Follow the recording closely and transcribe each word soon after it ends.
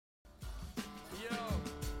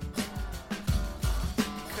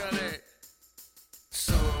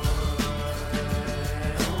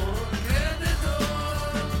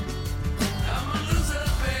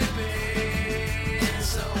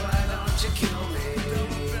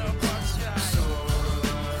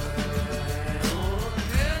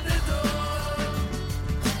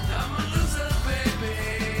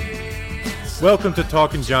Welcome to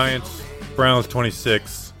Talking Giants. Browns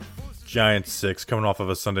 26, Giants 6, coming off of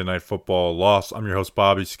a Sunday Night Football loss. I'm your host,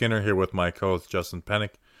 Bobby Skinner, here with my co-host, Justin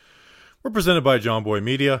Pennick. We're presented by John Boy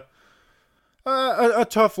Media. A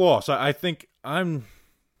tough loss. I know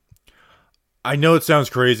it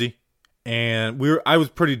sounds crazy, and I was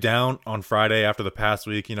pretty down on Friday after the past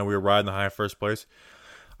week. We were riding the high first place.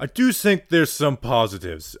 I do think there's some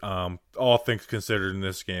positives, all things considered, in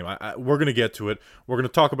this game. We're going to get to it. We're going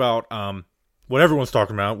to talk about what everyone's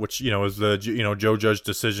talking about, which is the Joe Judge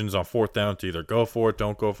decisions on fourth down to either go for it,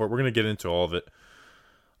 don't go for it. We're going to get into all of it.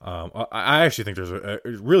 I actually think there's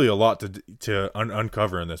really a lot to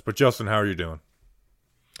uncover in this. But Justin, how are you doing?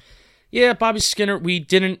 Yeah, Bobby Skinner, we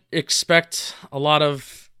didn't expect a lot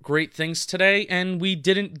of great things today, and we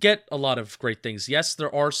didn't get a lot of great things. Yes,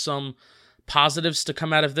 there are some positives to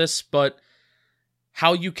come out of this, but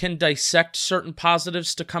how you can dissect certain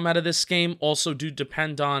positives to come out of this game also do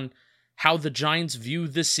depend on how the Giants view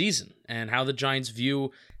this season and how the Giants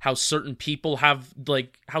view how certain people have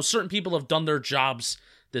done their jobs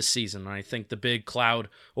this season. And I think the big cloud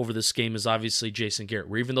over this game is obviously Jason Garrett,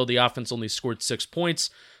 where even though the offense only scored 6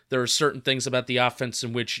 points, there are certain things about the offense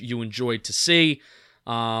in which you enjoyed to see.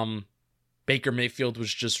 Baker Mayfield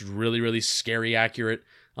was just really, really scary accurate.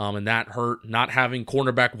 And that hurt. Not having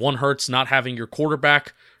cornerback one hurts. Not having your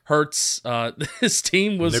quarterback hurts. This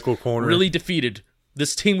team was really defeated.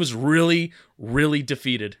 This team was really, really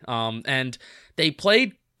defeated. And they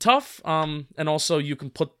played tough. And also you can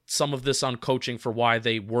put some of this on coaching for why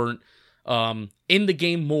they weren't in the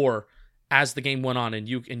game more as the game went on. And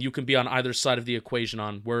you can be on either side of the equation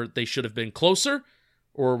on where they should have been closer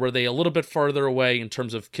or were they a little bit farther away in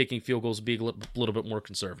terms of kicking field goals, being a little bit more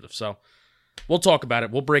conservative. So we'll talk about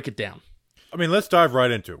it. We'll break it down. Let's dive right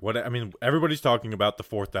into it. Everybody's talking about the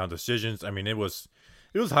fourth down decisions. It was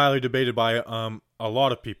highly debated by a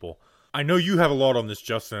lot of people. I know you have a lot on this,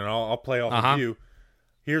 Justin, and I'll play off of you.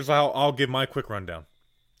 Here's how I'll give my quick rundown.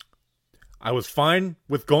 I was fine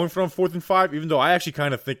with going for on 4th and 5, even though I actually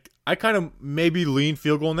kind of maybe lean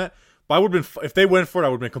field goal on that. But I would have been, if they went for it, I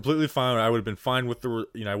would have been completely fine. I would have been fine with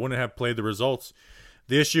I wouldn't have played the results.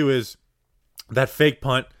 The issue is that fake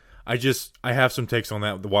punt. I have some takes on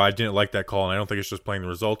that, why I didn't like that call, and I don't think it's just playing the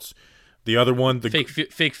results. The other one, the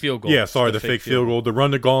fake field goal. Yeah, sorry, the fake field goal. The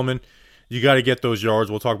run to Gallman, you got to get those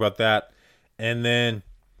yards. We'll talk about that. And then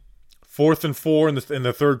 4th and 4 in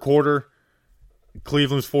the third quarter,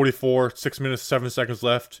 Cleveland's 44, 6 minutes, 7 seconds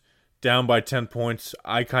left, down by 10 points.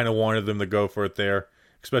 I kind of wanted them to go for it there,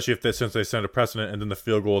 especially since they set a precedent, and then the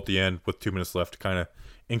field goal at the end with 2 minutes left, kind of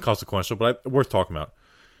inconsequential, but worth talking about.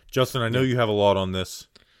 Justin, I know you have a lot on this.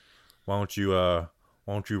 Why don't you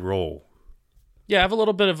roll? Yeah, I have a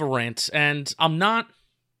little bit of a rant, and I'm not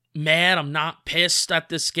mad, I'm not pissed at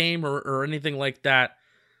this game or anything like that,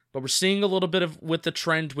 but we're seeing a little bit of with the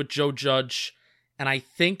trend with Joe Judge, and I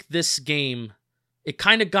think this game, it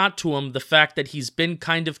kind of got to him, the fact that he's been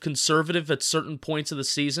kind of conservative at certain points of the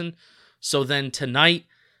season, so then tonight,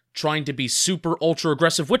 trying to be super ultra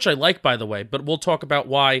aggressive, which I like, by the way, but we'll talk about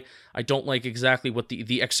why I don't like exactly what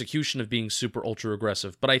the execution of being super ultra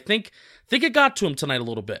aggressive. But I think it got to him tonight a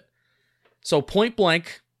little bit. So point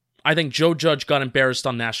blank, I think Joe Judge got embarrassed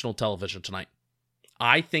on national television tonight.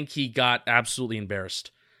 I think he got absolutely embarrassed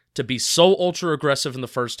to be so ultra aggressive in the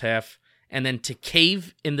first half and then to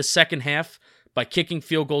cave in the second half by kicking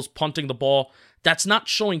field goals, punting the ball. That's not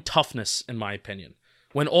showing toughness, in my opinion.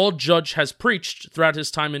 When all Judge has preached throughout his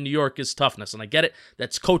time in New York is toughness. And I get it.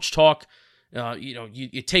 That's coach talk.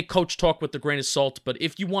 You take coach talk with a grain of salt. But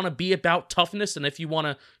if you want to be about toughness and if you want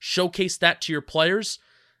to showcase that to your players,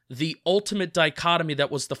 the ultimate dichotomy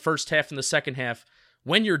that was the first half and the second half,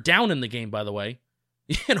 when you're down in the game, by the way,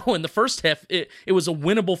 in the first half, it was a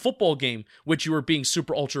winnable football game, which you were being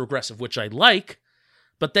super ultra aggressive, which I like.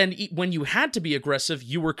 But then when you had to be aggressive,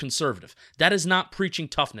 you were conservative. That is not preaching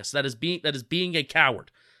toughness. That is being a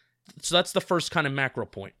coward. So that's the first kind of macro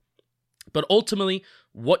point. But ultimately,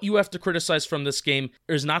 what you have to criticize from this game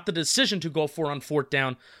is not the decision to go for on 4th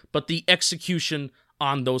down, but the execution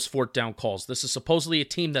on those 4th down calls. This is supposedly a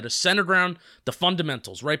team that is centered around the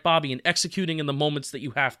fundamentals, right, Bobby, and executing in the moments that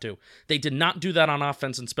you have to. They did not do that on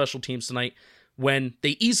offense and special teams tonight when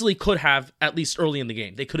they easily could have, at least early in the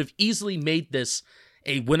game. They could have easily made this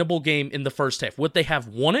a winnable game in the first half. Would they have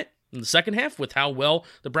won it in the second half with how well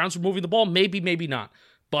the Browns were moving the ball? Maybe, maybe not.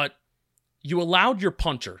 But you allowed your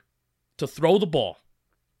punter to throw the ball.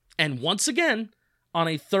 And once again, on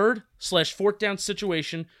a 3rd/4th down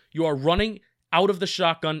situation, you are running out of the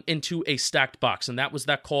shotgun into a stacked box. And that was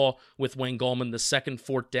that call with Wayne Gallman, the second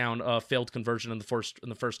 4th down failed conversion in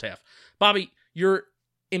the first half. Bobby, you're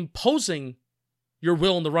imposing your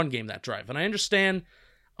will in the run game that drive. And I understand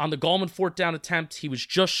on the Gallman fourth down attempt, he was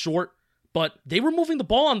just short, but they were moving the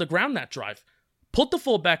ball on the ground that drive. Put the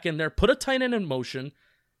fullback in there, put a tight end in motion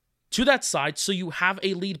to that side so you have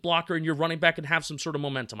a lead blocker and you're running back and have some sort of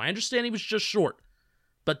momentum. I understand he was just short,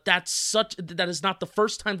 but that is not the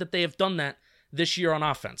first time that they have done that this year on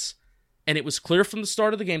offense. And it was clear from the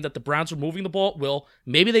start of the game that the Browns were moving the ball at will.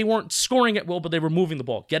 Maybe they weren't scoring at will, but they were moving the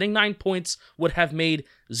ball. Getting 9 points would have made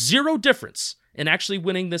zero difference in actually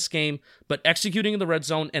winning this game, but executing in the red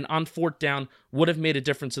zone and on fourth down would have made a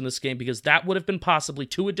difference in this game because that would have been possibly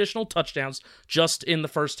 2 additional touchdowns just in the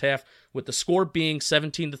first half, with the score being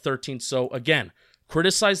 17-13. So again,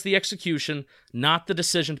 criticize the execution, not the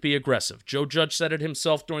decision to be aggressive. Joe Judge said it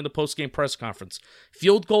himself during the post-game press conference.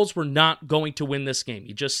 Field goals were not going to win this game.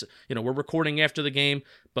 He just, we're recording after the game,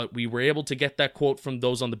 but we were able to get that quote from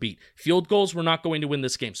those on the beat. Field goals were not going to win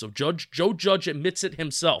this game. So Joe Judge admits it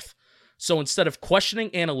himself. So instead of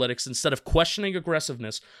questioning analytics, instead of questioning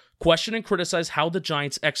aggressiveness, question and criticize how the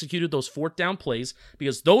Giants executed those fourth down plays,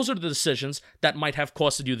 because those are the decisions that might have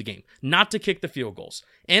costed you the game, not to kick the field goals.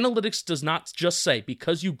 Analytics does not just say,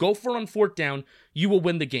 because you go for it on fourth down, you will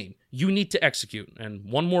win the game. You need to execute. And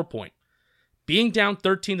one more point. Being down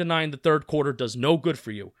 13-9 the third quarter does no good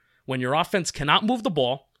for you. When your offense cannot move the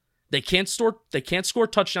ball, they can't score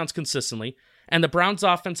touchdowns consistently, and the Browns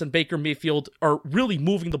offense and Baker Mayfield are really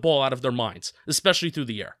moving the ball out of their minds, especially through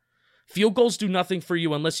the air. Field goals do nothing for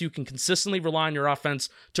you unless you can consistently rely on your offense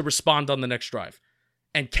to respond on the next drive.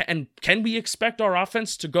 And can we expect our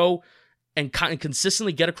offense to go and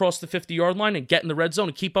consistently get across the 50-yard line and get in the red zone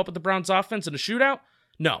and keep up with the Browns offense in a shootout?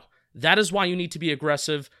 No. That is why you need to be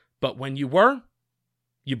aggressive, but when you were,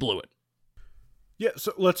 you blew it. Yeah,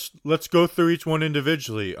 so let's go through each one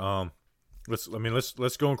individually. Let's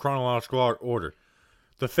go in chronological order.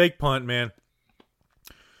 The fake punt, man.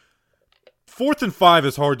 4th and 5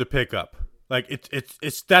 is hard to pick up. Like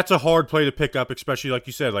that's a hard play to pick up, especially like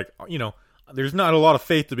you said. Like there's not a lot of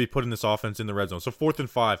faith to be put in this offense in the red zone. So 4th and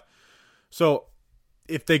 5. So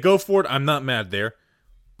if they go for it, I'm not mad there.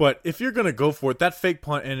 But if you're gonna go for it, that fake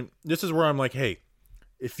punt, and this is where I'm like, hey,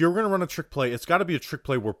 if you're gonna run a trick play, it's got to be a trick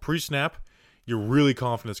play where pre-snap you're really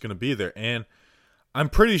confident it's gonna be there. And I'm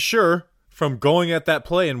pretty sure from going at that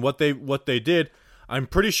play and what they did, I'm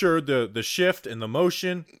pretty sure the shift and the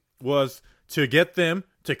motion was to get them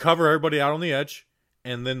to cover everybody out on the edge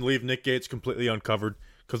and then leave Nick Gates completely uncovered,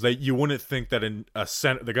 because you wouldn't think that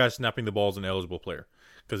the guy snapping the ball is an eligible player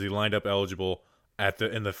because he lined up eligible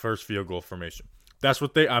in the first field goal formation. That's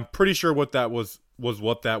what I'm pretty sure what that was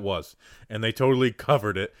what that was, and they totally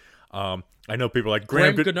covered it. I know people like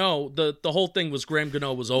Graham Gano. The whole thing was Graham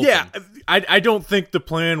Gano was open. Yeah, I don't think the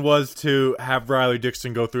plan was to have Riley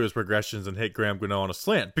Dixon go through his progressions and hit Graham Gano on a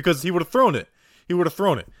slant, because he would have thrown it.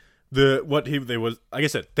 Like I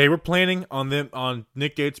said, they were planning on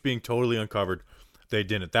Nick Gates being totally uncovered. They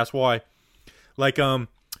didn't. That's why, like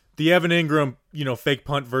the Evan Ingram, fake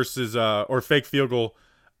punt versus or fake field goal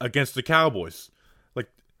against the Cowboys. Like,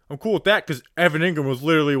 I'm cool with that because Evan Ingram was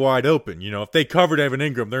literally wide open. If they covered Evan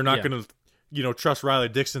Ingram, they're not going to trust Riley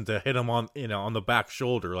Dixon to hit him on the back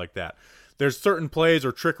shoulder like that. There's certain plays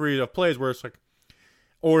or trickery of plays where it's like,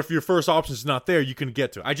 or if your first option is not there, you can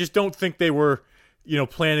get to it. I just don't think they were,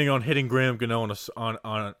 planning on hitting Graham Gano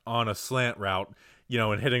on a slant route,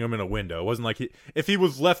 and hitting him in a window. It wasn't like if he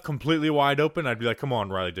was left completely wide open, I'd be like, come on,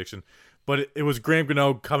 Riley Dixon. But it was Graham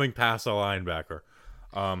Gano coming past a linebacker.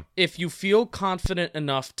 If you feel confident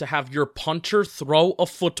enough to have your punter throw a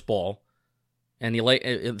football,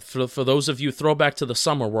 and for those of you, throwback to the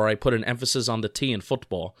summer where I put an emphasis on the T in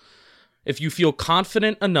football, if you feel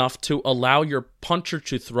confident enough to allow your punter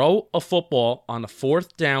to throw a football on a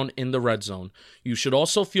 4th down in the red zone, you should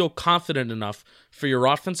also feel confident enough for your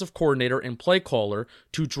offensive coordinator and play caller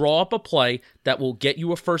to draw up a play that will get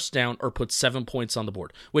you a first down or put 7 points on the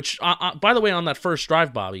board. Which, by the way, on that first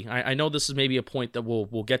drive, Bobby, I know this is maybe a point that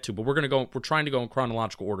we'll get to, but we're trying to go in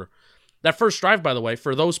chronological order. That first drive, by the way,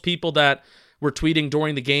 for those people that were tweeting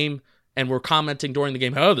during the game and we're commenting during the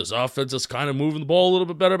game, oh, this offense is kind of moving the ball a little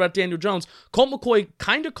bit better about Daniel Jones. Colt McCoy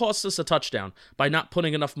kind of cost us a touchdown by not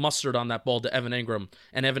putting enough mustard on that ball to Evan Ingram,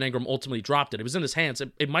 and Evan Ingram ultimately dropped it. It was in his hands.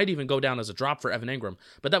 It might even go down as a drop for Evan Ingram,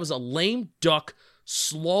 but that was a lame duck,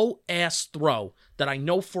 slow-ass throw that I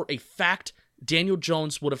know for a fact Daniel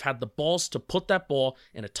Jones would have had the balls to put that ball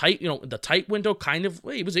in a tight, the tight window kind of.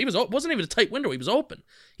 It wasn't even a tight window. He was open.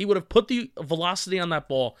 He would have put the velocity on that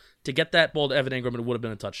ball to get that ball to Evan Ingram, and it would have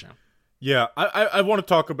been a touchdown. Yeah, I want to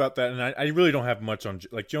talk about that, and I really don't have much on,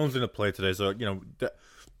 like, Jones didn't play today, so,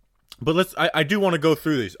 but I do want to go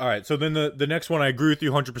through these. All right, so then the next one, I agree with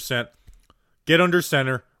you 100%. Get under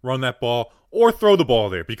center, run that ball, or throw the ball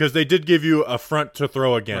there, because they did give you a front to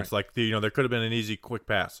throw against. Right. Like, there could have been an easy, quick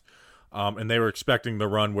pass. And they were expecting the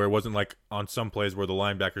run, where it wasn't like on some plays where the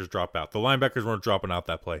linebackers drop out. The linebackers weren't dropping out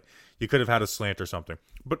that play. You could have had a slant or something.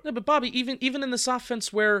 But Bobby, even in this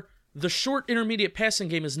offense where the short intermediate passing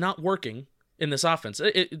game is not working in this offense,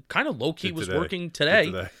 it kind of low key was working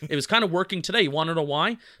today. It was kind of working today. You want to know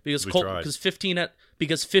why? Because 15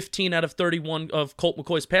 out of 31 of Colt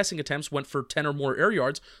McCoy's passing attempts went for 10 or more air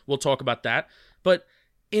yards. We'll talk about that. But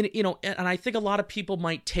and I think a lot of people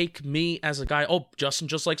might take me as a guy, oh, Justin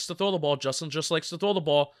just likes to throw the ball. Justin just likes to throw the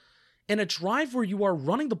ball. In a drive where you are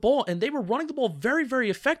running the ball, and they were running the ball very, very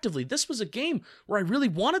effectively. This was a game where I really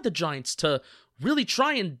wanted the Giants to really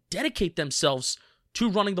try and dedicate themselves to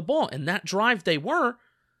running the ball. And that drive they were.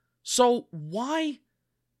 So why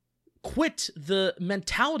quit the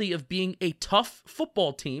mentality of being a tough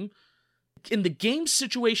football team in the game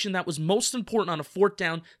situation that was most important on a fourth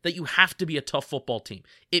down, that you have to be a tough football team?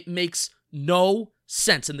 It makes no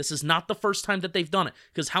sense, and this is not the first time that they've done it,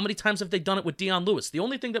 because how many times have they done it with Dion Lewis? The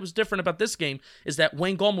only thing that was different about this game is that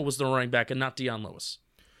Wayne Gallman was the running back and not Dion Lewis.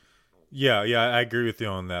 Yeah, I agree with you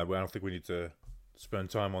on that, but I don't think we need to spend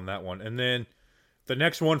time on that one. And then the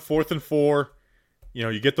next one, 4th and 4,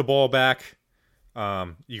 you get the ball back.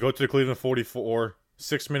 You go to the Cleveland 44,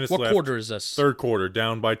 6 minutes left. What quarter is this? Third quarter,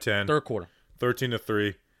 down by 10. Third quarter.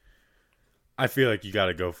 13-3. I feel like you got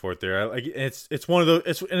to go for it there. Like, it's one of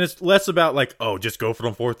those, and it's less about like, oh, just go for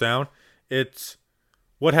the fourth down. It's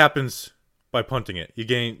what happens by punting it. You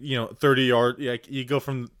gain, 30 yards. Like, you go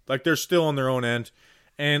from, like, they're still on their own end,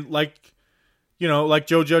 and like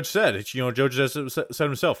Joe Judge said, Joe Judge said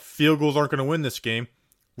himself, field goals aren't going to win this game.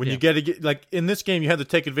 When you get like in this game, you had to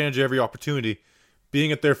take advantage of every opportunity.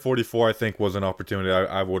 Being at their 44, I think, was an opportunity.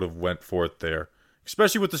 I would have went for it there,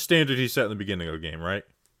 especially with the standard he set in the beginning of the game, right?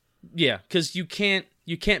 Yeah, because you can't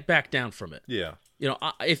back down from it. Yeah.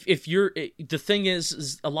 If you're, the thing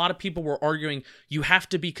is a lot of people were arguing you have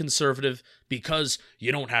to be conservative because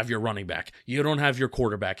you don't have your running back, you don't have your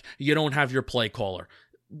quarterback, you don't have your play caller.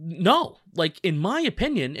 No, like, in my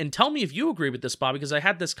opinion, and tell me if you agree with this, Bob, because I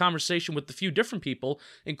had this conversation with a few different people,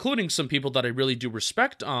 including some people that I really do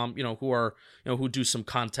respect, who do some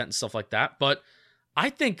content and stuff like that. But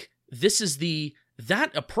I think this is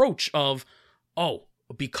that approach of, oh,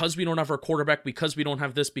 because we don't have our quarterback, because we don't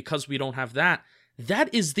have this, because we don't have that.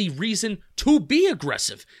 That is the reason to be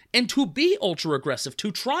aggressive and to be ultra aggressive,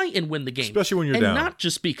 to try and win the game, especially when you're down, and not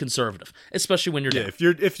just be conservative. Especially when you're down.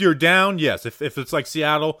 If you're down, yes. If it's like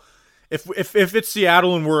Seattle, if it's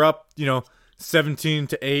Seattle and we're up,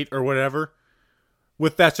 17-8 or whatever,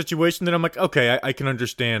 with that situation, then I'm like, okay, I can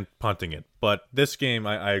understand punting it. But this game,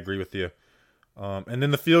 I agree with you. And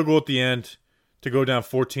then the field goal at the end to go down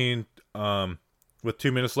 14. With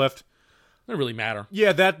 2 minutes left, doesn't really matter.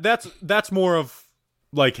 Yeah, that's more of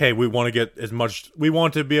like, hey, we want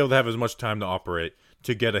to be able to have as much time to operate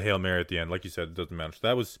to get a Hail Mary at the end. Like you said, it doesn't matter.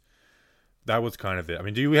 So that was kind of it. I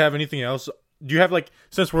mean, do you have anything else? Do you have, like,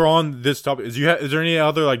 since we're on this topic, is there any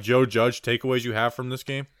other like Joe Judge takeaways you have from this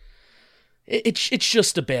game? It's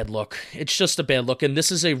just a bad look. It's just a bad look, and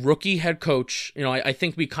this is a rookie head coach. I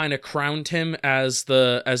think we kind of crowned him as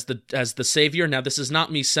the savior. Now, this is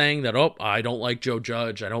not me saying that, oh, I don't like Joe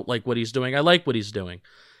Judge, I don't like what he's doing. I like what he's doing,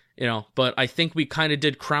 But I think we kind of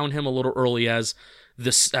did crown him a little early as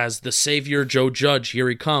the savior, Joe Judge. Here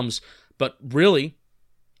he comes. But really,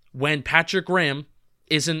 when Patrick Graham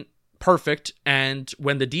isn't perfect and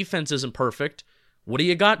when the defense isn't perfect, what do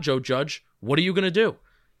you got, Joe Judge? What are you going to do?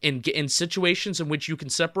 In situations in which you can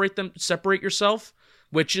separate yourself,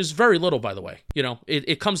 which is very little, by the way.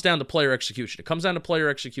 It comes down to player execution.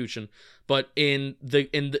 But in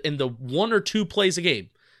the one or two plays a game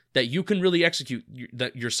that you can really execute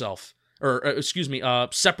yourself,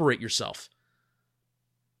 separate yourself,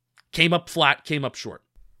 came up flat, came up short.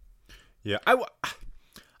 Yeah,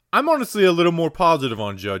 I'm honestly a little more positive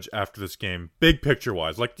on Judge after this game, big picture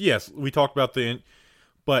wise. Like, yes, we talked about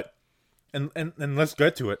but. And let's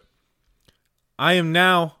get to it. I am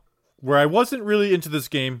now where I wasn't really into this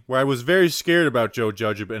game, where I was very scared about Joe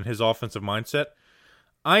Judge and his offensive mindset.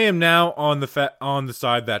 I am now on the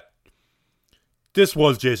side that this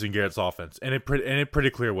was Jason Garrett's offense, and it pretty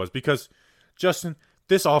clear was, because Justin,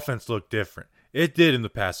 this offense looked different. It did in the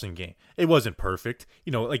passing game. It wasn't perfect.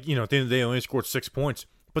 At the end of the day, they only scored 6 points,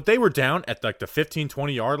 but they were down at like the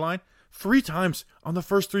 15-20 yard line 3 times on the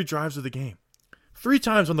first 3 drives of the game. 3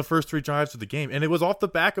 times on the first 3 drives of the game, and it was off the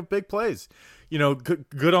back of big plays.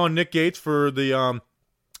 Good on Nick Gates for the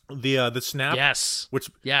snap. Yes.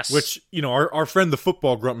 Which our friend the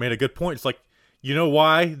football grunt made a good point. It's like,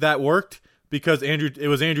 why that worked? because it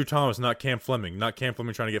was Andrew Thomas, not Cam Fleming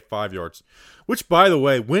trying to get 5 yards. Which, by the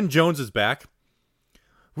way, when Jones is back,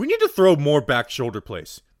 we need to throw more back shoulder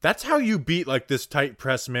plays. That's how you beat like this tight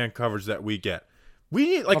press man coverage that we get. We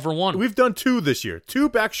need like cover one. We've done 2 this year, 2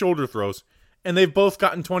 back shoulder throws, and they've both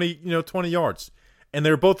gotten 20 yards, and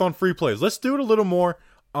they're both on free plays. Let's do it a little more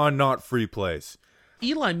on not free plays.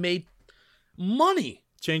 Eli made money.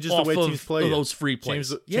 Changes the way teams play. Those free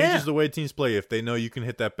plays. Changes the way teams play if they know you can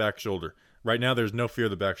hit that back shoulder. Right now, there's no fear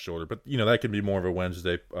of the back shoulder, but that can be more of a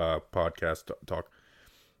Wednesday podcast talk.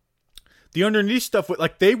 The underneath stuff,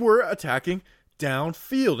 like they were attacking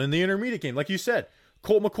downfield in the intermediate game, like you said.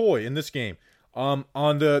 Colt McCoy in this game, on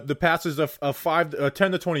the passes of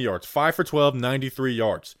 10 to 20 yards, 5 for 12, 93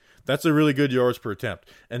 yards. That's a really good yards per attempt.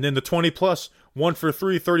 And then the 20 plus, 1 for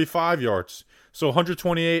 3, 35 yards. So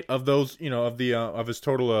 128 of those, of his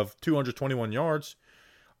total of 221 yards,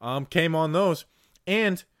 came on those.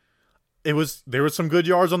 And there was some good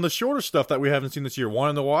yards on the shorter stuff that we haven't seen this year.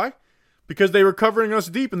 Want to know why? Because they were covering us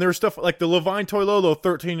deep, and there was stuff like the Levine Toilolo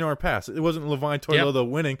 13-yard pass. It wasn't Levine Toilolo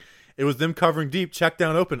winning. It was them covering deep, check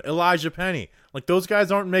down open. Elijah Penny. Like, those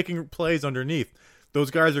guys aren't making plays underneath.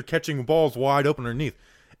 Those guys are catching balls wide open underneath.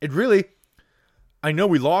 It really, I know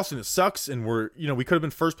we lost, and it sucks, and we could have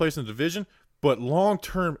been first place in the division, but long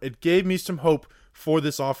term, it gave me some hope for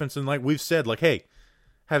this offense. And like we've said, like, hey,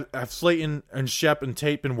 have Slayton and Shep and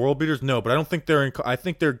Tate been world beaters? No, but I don't think I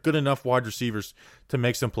think they're good enough wide receivers to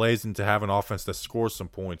make some plays and to have an offense that scores some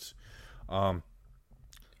points. All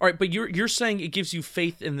right, but you're saying it gives you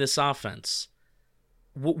faith in this offense.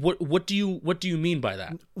 What do you mean by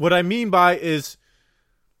that? What I mean by is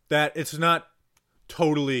that it's not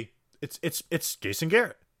totally it's Jason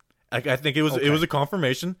Garrett. I think it was a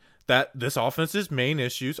confirmation that this offense's main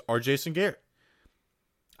issues are Jason Garrett.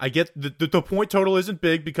 I get the point total isn't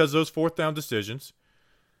big because of those 4th down decisions,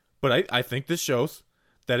 but I think this shows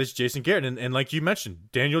that it's Jason Garrett. And like you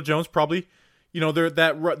mentioned, Daniel Jones probably,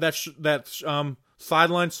 that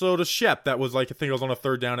sideline throw to Shep that was like, I think it was on a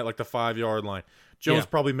 3rd down at like the 5-yard line. Jones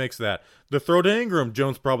probably makes that. The throw to Ingram,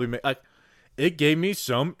 Jones probably make. Like, it gave me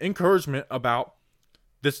some encouragement about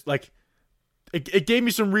this. Like, it gave me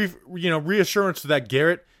some reassurance that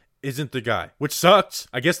Garrett isn't the guy, which sucks.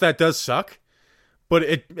 I guess that does suck. But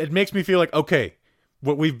it makes me feel like, okay,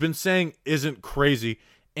 what we've been saying isn't crazy.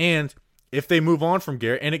 And if they move on from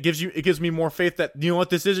Garrett, and it gives me more faith that,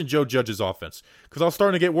 this isn't Joe Judge's offense. Because I was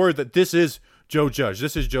starting to get worried that this is Joe Judge.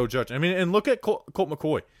 This is Joe Judge. I mean, and look at Colt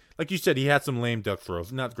McCoy. Like you said, he had some lame duck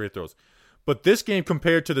throws, not great throws. But this game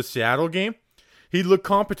compared to the Seattle game, he looked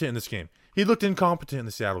competent in this game. He looked incompetent in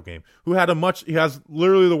the Seattle game, he has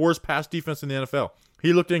literally the worst pass defense in the NFL.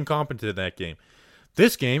 He looked incompetent in that game.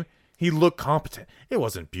 This game, he looked competent. It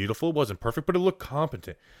wasn't beautiful, it wasn't perfect, but it looked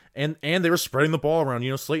competent. And they were spreading the ball around.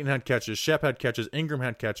 Slayton had catches, Shep had catches, Ingram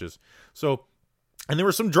had catches. So, and there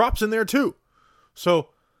were some drops in there too. So,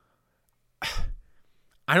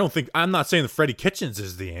 I'm not saying that Freddie Kitchens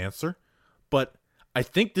is the answer, but I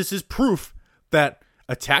think this is proof that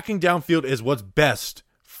attacking downfield is what's best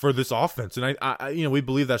for this offense. And we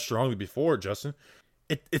believe that strongly before, Justin.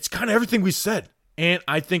 It's kind of everything we said. And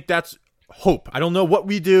I think that's hope. I don't know what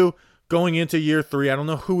we do going into year 3. I don't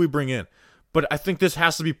know who we bring in. But I think this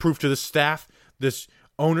has to be proof to the staff, this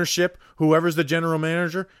ownership, whoever's the general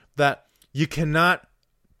manager, that you cannot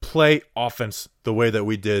play offense the way that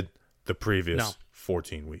we did the previous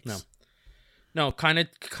 14 weeks. No, kind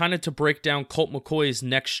of to break down Colt McCoy's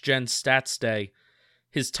next-gen stats day,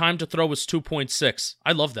 his time to throw was 2.6.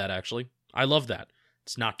 I love that, actually. I love that.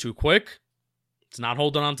 It's not too quick. It's not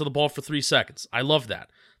holding on to the ball for 3 seconds. I love that.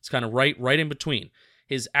 It's kind of right in between.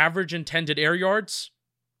 His average intended air yards,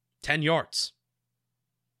 10 yards.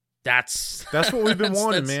 That's what we've been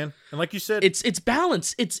wanting, man. And like you said, it's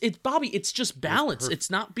balance. It's Bobby. It's just balance. It's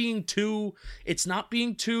not being too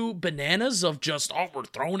bananas of just, we're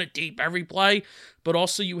throwing it deep every play. But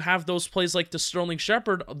also you have those plays like the Sterling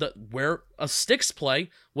Shepard where a sticks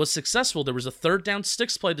play was successful. There was a 3rd down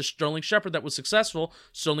sticks play to Sterling Shepard that was successful.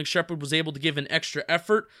 Sterling Shepard was able to give an extra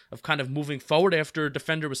effort of kind of moving forward after a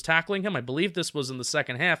defender was tackling him. I believe this was in the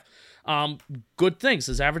second half. Good things.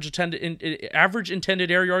 His average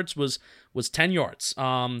intended air yards was 10 yards.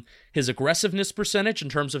 His aggressiveness percentage in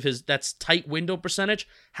terms of that's tight window percentage.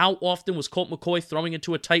 How often was Colt McCoy throwing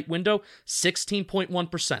into a tight window?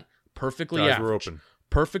 16.1%. Perfectly average. Were open.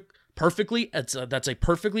 Perfectly. That's a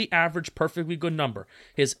perfectly average, perfectly good number.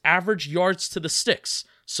 His average yards to the sticks.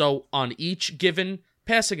 So on each given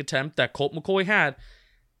passing attempt that Colt McCoy had,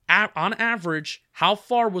 on average, how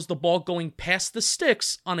far was the ball going past the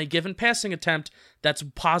sticks on a given passing attempt? That's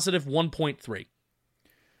positive 1.3.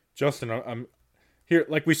 Justin, here,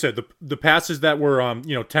 like we said, the passes that were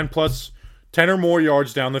 10 or more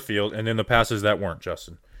yards down the field, and then the passes that weren't,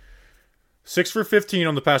 Justin. 6 for 15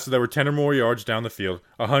 on the passes that were 10 or more yards down the field,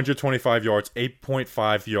 125 yards,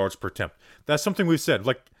 8.5 yards per attempt. That's something we've said.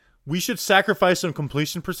 Like, we should sacrifice some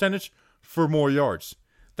completion percentage for more yards.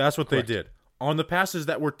 That's what Correct. they did. On the passes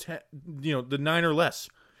that were, the 9 or less.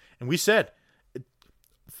 And we said,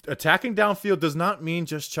 attacking downfield does not mean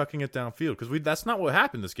just chucking it downfield, because that's not what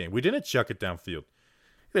happened this game. We didn't chuck it downfield.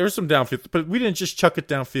 There was some downfield, but we didn't just chuck it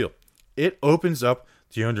downfield. It opens up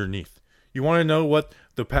the underneath. You want to know what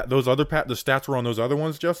the stats were on those other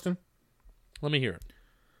ones, Justin? Let me hear it.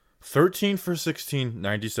 13 for 16,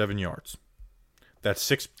 97 yards. That's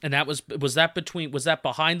 6. And that was that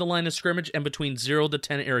behind the line of scrimmage and between 0 to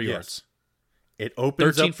 10 air yards? Yes. It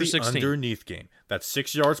opens 13 up for the 16. underneath game. That's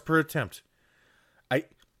 6 yards per attempt.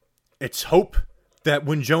 It's hope that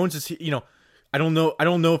when Jones is, I don't know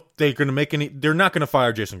if they're going to make any. They're not going to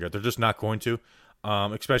fire Jason Garrett. They're just not going to.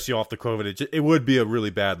 Especially off the COVID. It would be a really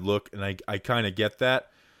bad look, and I kind of get that.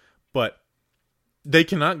 But they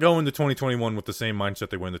cannot go into 2021 with the same mindset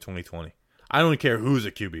they went into 2020. I don't care who's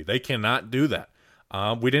a QB. They cannot do that.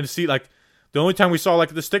 We didn't see, the only time we saw,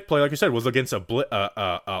 the stick play, like you said, was against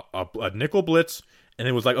a nickel blitz, and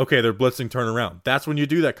it was like, okay, they're blitzing, turn around. That's when you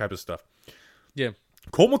do that type of stuff. Yeah.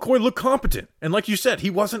 Colt McCoy looked competent. And like you said, he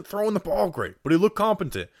wasn't throwing the ball great, but he looked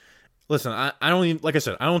competent. Listen, I don't even, like I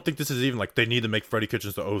said, I don't think this is even they need to make Freddie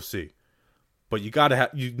Kitchens the OC. But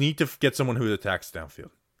you need to get someone who attacks downfield.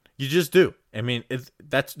 You just do. I mean,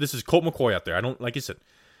 this is Colt McCoy out there. I don't, like you said.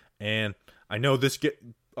 And I know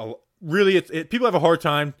people have a hard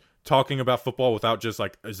time talking about football without just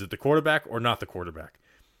is it the quarterback or not the quarterback?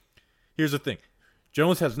 Here's the thing.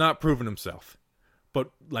 Jones has not proven himself. But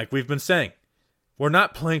like we've been saying, we're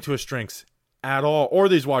not playing to his strengths at all, or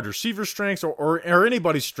these wide receiver strengths, or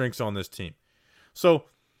anybody's strengths on this team. So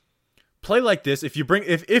play like this. If you bring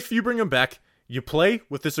him back, you play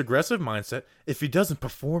with this aggressive mindset. If he doesn't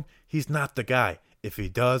perform, he's not the guy. If he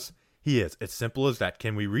does, he is. It's simple as that.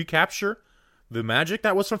 Can we recapture the magic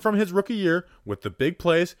that was from his rookie year with the big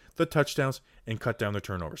plays, the touchdowns, and cut down the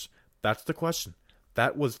turnovers? That's the question.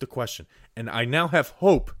 That was the question. And I now have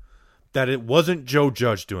hope that it wasn't Joe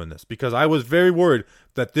Judge doing this, because I was very worried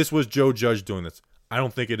that this was Joe Judge doing this. I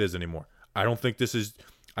don't think it is anymore. I don't think this is.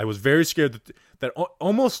 I was very scared that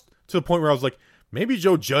almost to the point where I was like, maybe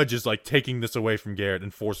Joe Judge is taking this away from Garrett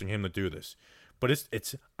and forcing him to do this. But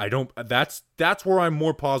that's where I'm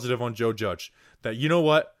more positive on Joe Judge. That, you know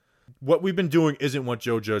what we've been doing isn't what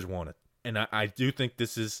Joe Judge wanted, and I do think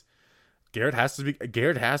this is Garrett has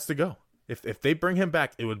to go. If they bring him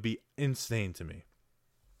back, it would be insane to me.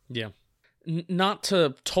 Yeah. Not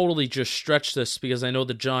to totally just stretch this, because I know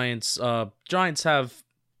the Giants have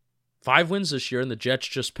 5 wins this year, and the Jets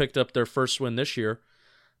just picked up their first win this year.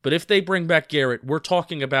 But if they bring back Garrett, we're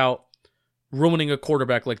talking about ruining a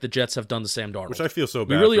quarterback like the Jets have done to Sam Darnold. Which I feel so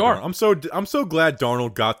bad. We really are. I'm so glad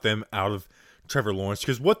Darnold got them out of Trevor Lawrence,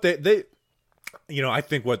 because what they I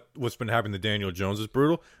think what's been happening to Daniel Jones is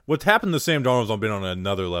brutal. What's happened to Sam Darnold's been on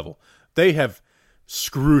another level. They have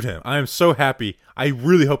screwed him. I am so happy. I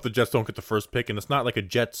really hope the Jets don't get the first pick, and it's not like a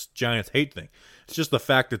Giants hate thing. It's just the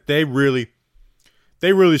fact that they really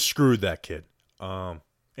screwed that kid.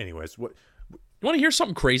 Anyways, what you want to hear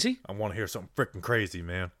something crazy? I want to hear something freaking crazy,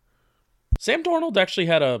 man. Sam Darnold actually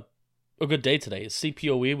had a good day today. His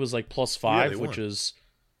CPOE was +5, which is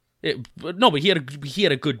but he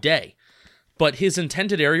had a good day. But his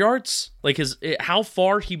intended air yards, how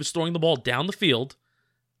far he was throwing the ball down the field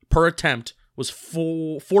per attempt, was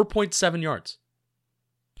 4.7 yards.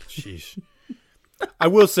 Jeez. I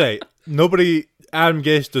will say, Adam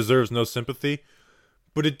Gase deserves no sympathy,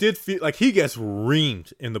 but it did feel like he gets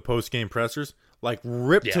reamed in the post-game pressers,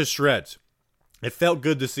 ripped to shreds. It felt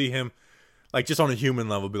good to see him, just on a human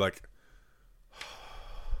level, be like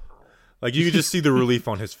you could just see the relief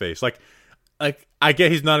on his face. I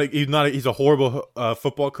get he's a horrible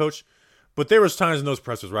football coach, but there was times in those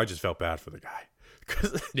pressers where I just felt bad for the guy.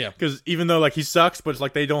 Because even though he sucks, but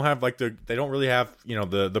it's they don't have they don't really have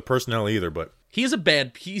the personnel either. But he's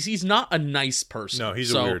not a nice person. No,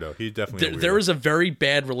 he's a weirdo. He's definitely a weirdo. There is a very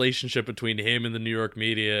bad relationship between him and the New York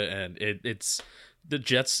media, and it's the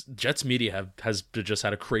Jets media has just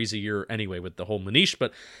had a crazy year anyway with the whole Manish.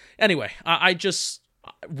 But anyway, I just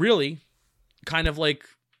really kind of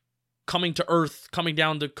coming to earth, coming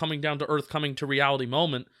down to earth, coming to reality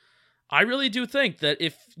moment. I really do think that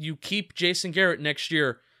if you keep Jason Garrett next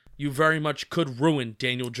year, you very much could ruin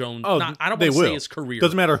Daniel Jones. I don't want to say his career.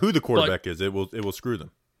 Doesn't matter who the quarterback is; it will screw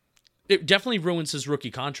them. It definitely ruins his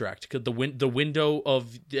rookie contract, because the window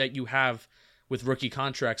that you have with rookie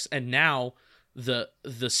contracts, and now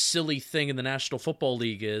the silly thing in the National Football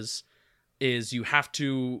League is you have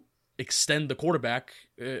to extend the quarterback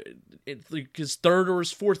his third or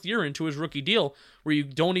his fourth year into his rookie deal, where you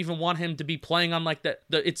don't even want him to be playing on like that.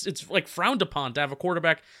 It's like frowned upon to have a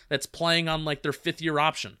quarterback that's playing on like their fifth year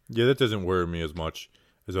option. Yeah, that doesn't worry me as much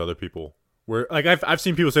as other people. Where like I've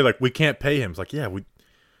seen people say like we can't pay him. It's like, yeah,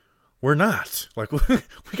 we're not. Like we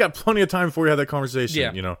got plenty of time before we have that conversation.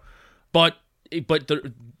 Yeah. You know, but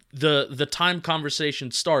the time conversation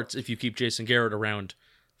starts if you keep Jason Garrett around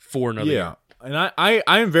for another year. And I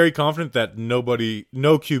am very confident that no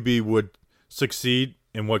QB would succeed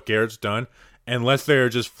in what Garrett's done unless they're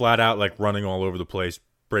just flat out like running all over the place,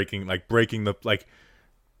 breaking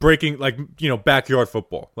backyard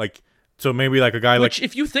football. Like, so maybe like a guy Which,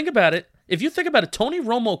 if you think about it, Tony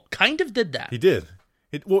Romo kind of did that. He did.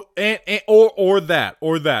 Or that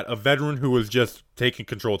a veteran who was just taking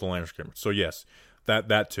control of the line of scrimmage. So yes,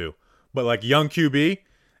 that too. But like young QB,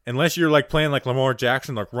 unless you're like playing like Lamar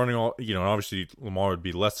Jackson, like running all, obviously Lamar would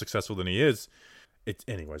be less successful than he is.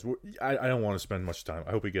 Anyways, I don't want to spend much time.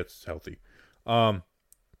 I hope he gets healthy.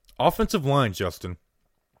 Offensive line, Justin.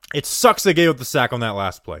 It sucks they gave up the sack on that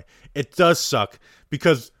last play. It does suck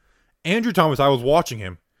because Andrew Thomas, I was watching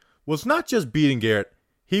him, was not just beating Garrett,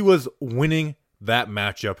 he was winning that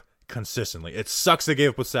matchup consistently. It sucks they gave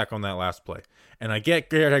up a sack on that last play. And I get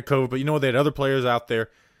Garrett had COVID, but they had other players out there.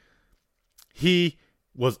 He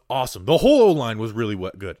was awesome. The whole O-line was really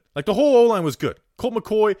good. Like, the whole O-line was good. Colt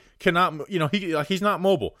McCoy cannot, he's not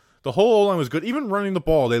mobile. The whole O-line was good. Even running the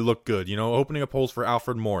ball, they looked good, opening up holes for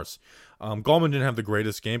Alfred Morris. Gallman didn't have the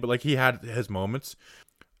greatest game, but, like, he had his moments.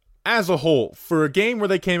 As a whole, for a game where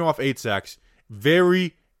they came off 8 sacks,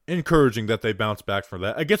 very encouraging that they bounced back from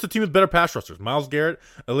that. Against a team with better pass rushers. Myles Garrett,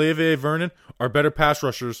 Olivier Vernon are better pass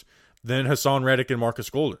rushers than Hassan Reddick and Marcus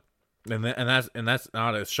Golden. And that's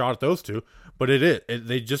not a shot at those two, but it is.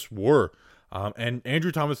 They just were. And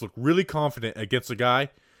Andrew Thomas looked really confident against a guy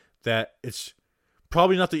that it's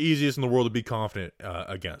probably not the easiest in the world to be confident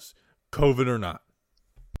against, COVID or not.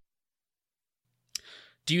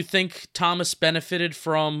 Do you think Thomas benefited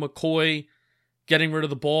from McCoy getting rid of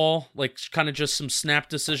the ball, like kind of just some snap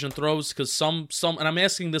decision throws? Because some, and I'm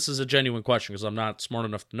asking this as a genuine question because I'm not smart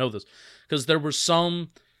enough to know this, because there were some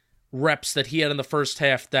reps that he had in the first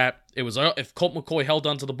half that it was, if Colt McCoy held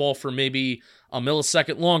onto the ball for maybe a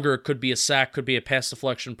millisecond longer, it could be a sack, could be a pass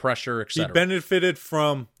deflection, pressure, etc. He benefited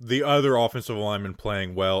from the other offensive linemen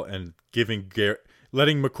playing well and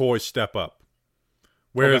letting McCoy step up.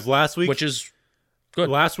 Whereas last week, which is good.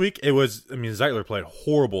 Last week it was, Zeitler played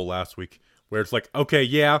horrible last week. Where it's like, okay,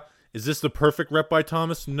 yeah, is this the perfect rep by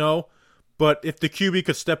Thomas? No, but if the QB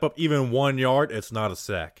could step up even 1 yard, it's not a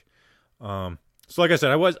sack. So like I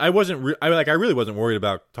said, I really wasn't worried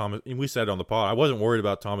about Thomas. And we said it on the pod, I wasn't worried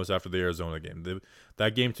about Thomas after the Arizona game.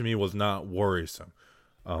 That game to me was not worrisome.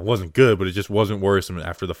 It wasn't good, but it just wasn't worrisome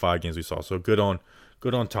after the 5 games we saw. So good on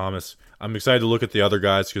Thomas. I'm excited to look at the other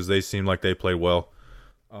guys because they seem like they played well.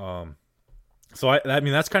 So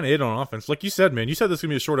that's kind of it on offense. Like you said, man, you said this is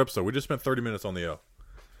gonna be a short episode. We just spent 30 minutes on the O.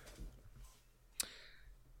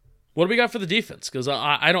 What do we got for the defense? Because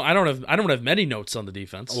I don't have many notes on the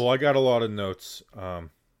defense. Well, I got a lot of notes,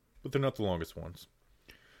 but they're not the longest ones.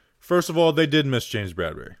 First of all, they did miss James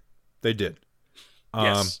Bradberry. They did.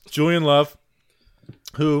 Yes. Julian Love,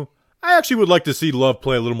 who I actually would like to see Love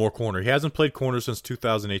play a little more corner. He hasn't played corner since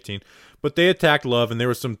 2018, but they attacked Love, and there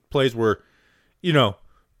were some plays where,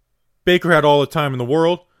 Baker had all the time in the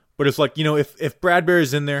world, but it's like, if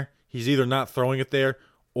Bradberry's in there, he's either not throwing it there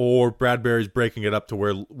or Bradberry's breaking it up to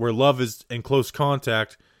where Love is in close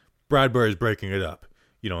contact, Bradberry's breaking it up.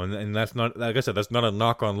 And that's not, like I said, that's not a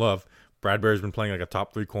knock on Love. Bradberry's been playing like a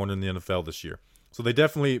top 3 corner in the NFL this year. So they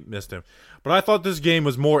definitely missed him. But I thought this game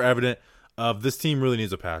was more evident of this team really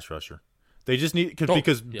needs a pass rusher. They just need,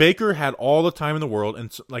 because Baker had all the time in the world,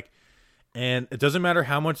 and it doesn't matter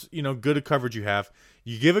how much, good coverage you have.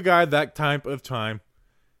 You give a guy that type of time,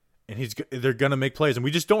 and they're going to make plays. And we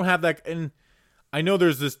just don't have that. And I know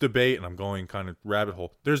there's this debate, and I'm going kind of rabbit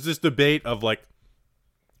hole. There's this debate of like,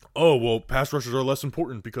 oh, well, pass rushers are less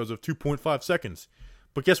important because of 2.5 seconds.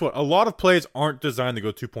 But guess what? A lot of plays aren't designed to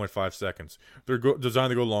go 2.5 seconds. They're designed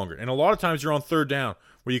to go longer. And a lot of times you're on third down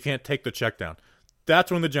where you can't take the check down.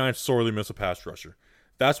 That's when the Giants sorely miss a pass rusher.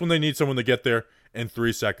 That's when they need someone to get there in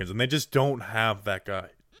 3 seconds. And they just don't have that guy.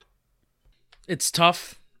 It's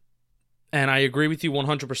tough, and I agree with you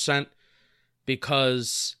 100%,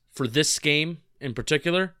 because for this game in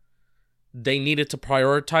particular, they needed to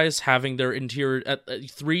prioritize having their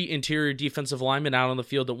 3 interior defensive linemen out on the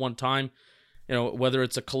field at one time. Whether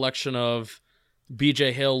it's a collection of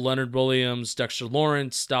B.J. Hill, Leonard Williams, Dexter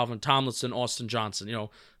Lawrence, Dalvin Tomlinson, Austin Johnson.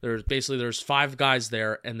 There's 5 guys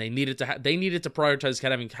there, and they needed to prioritize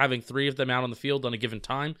having 3 of them out on the field on a given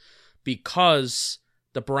time because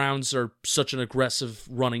the Browns are such an aggressive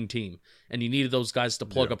running team, and you needed those guys to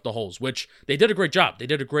plug up the holes, which they did a great job. They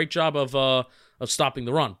did a great job of stopping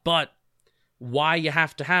the run. But why you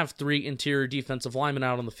have to have 3 interior defensive linemen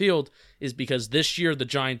out on the field is because this year the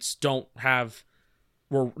Giants don't have.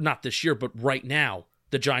 Well, not this year, but right now,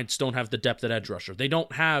 the Giants don't have the depth at edge rusher. They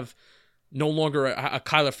don't have no longer a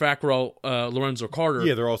Kyler Fackrell, Lorenzo Carter.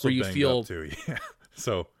 Yeah, they're also banged up too. Yeah,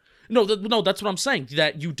 so no, that's what I'm saying.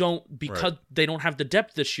 That you don't because they don't have the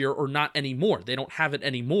depth this year, or not anymore. They don't have it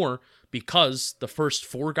anymore because the first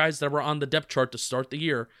 4 guys that were on the depth chart to start the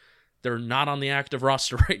year, they're not on the active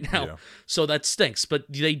roster right now. Yeah. So that stinks. But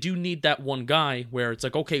they do need that one guy where it's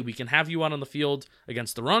like, okay, we can have you out on the field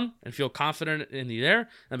against the run and feel confident in the air,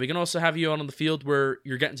 and we can also have you out on the field where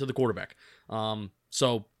you're getting to the quarterback.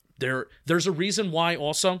 So there's a reason why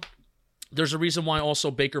also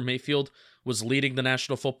Baker Mayfield was leading the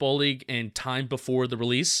National Football League in time before the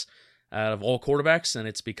release out of all quarterbacks, and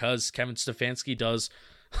it's because Kevin Stefanski does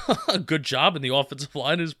a good job, and the offensive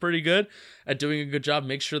line is pretty good at doing a good job.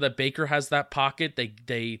 Make sure that Baker has that pocket.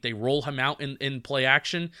 They roll him out in play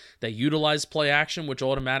action. They utilize play action, which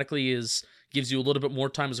automatically gives you a little bit more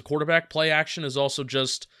time as a quarterback. Play action is also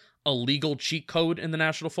just a legal cheat code in the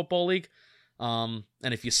National Football League. And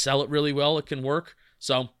if you sell it really well, it can work.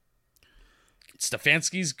 So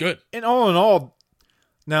Stefanski's good. And all in all,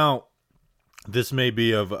 now this may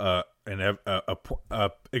be of an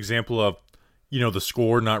example of the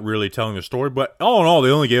score not really telling the story, but all in all, they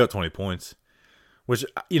only gave up 20 points, which,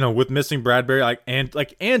 with missing Bradbury, and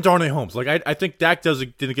Darnay Holmes. I think Dak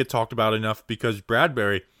didn't get talked about enough because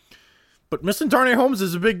Bradbury, but missing Darnay Holmes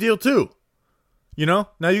is a big deal too. Now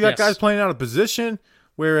you got guys playing out of position,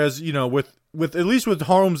 whereas, with at least with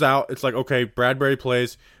Holmes out, it's like, okay, Bradbury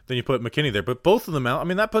plays, then you put McKinney there, but both of them out,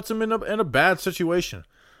 that puts them in a bad situation.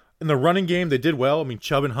 In the running game, they did well.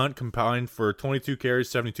 Chubb and Hunt combined for 22 carries,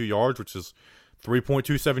 72 yards, which is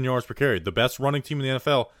 3.27 yards per carry. The best running team in the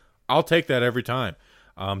NFL. I'll take that every time.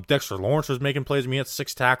 Dexter Lawrence was making plays. He had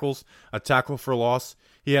 6 tackles, a tackle for loss.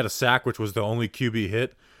 He had a sack, which was the only QB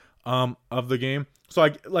hit of the game. So,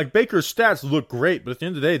 Baker's stats look great, but at the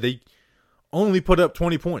end of the day, they only put up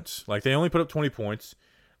 20 points. They only put up 20 points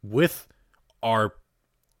with our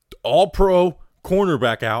all-pro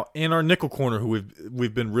cornerback out and our nickel corner, who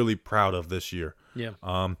we've been really proud of this year. Yeah.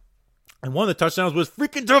 And one of the touchdowns was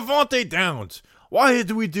freaking Devontae Downs. Why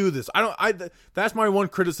do we do this? That's my one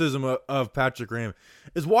criticism of Patrick Graham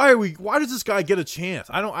is why does this guy get a chance?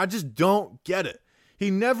 I just don't get it.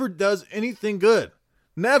 He never does anything good.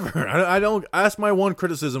 Never. I don't. That's my one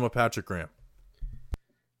criticism of Patrick Graham.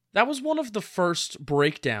 That was one of the first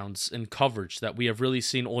breakdowns in coverage that we have really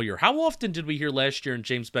seen all year. How often did we hear last year in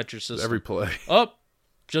James Bettcher's system? Every play.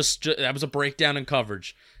 Just that was a breakdown in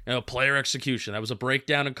coverage. Player execution. That was a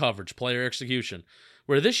breakdown in coverage. Player execution.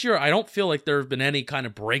 Where this year, I don't feel like there have been any kind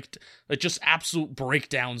of just absolute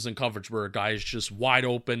breakdowns in coverage where a guy is just wide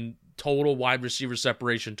open, total wide receiver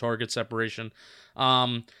separation, target separation.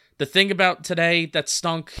 The thing about today that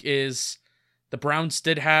stunk is the Browns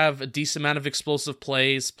did have a decent amount of explosive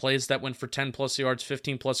plays that went for 10-plus yards,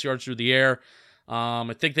 15-plus yards through the air.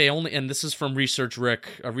 I think they only, and this is from Research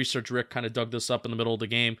Rick. Research Rick kind of dug this up in the middle of the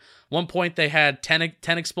game. One point they had 10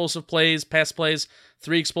 explosive plays, pass plays,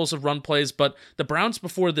 3 explosive run plays, but the Browns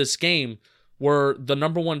before this game were the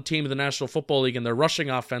number 1 team in the National Football League in their rushing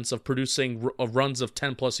offense of producing runs of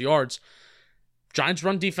 10-plus yards. Giants'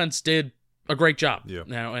 run defense did a great job. Yeah.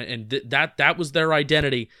 Now, and that was their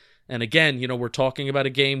identity. And again, we're talking about a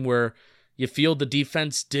game where you feel the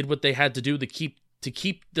defense did what they had to do to keep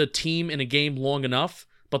the team in a game long enough,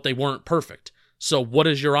 but they weren't perfect. So what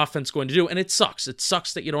is your offense going to do? And it sucks. It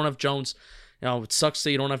sucks that you don't have Jones. It sucks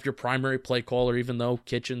that you don't have your primary play caller, even though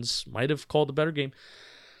Kitchens might have called a better game.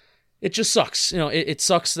 It just sucks. It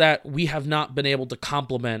sucks that we have not been able to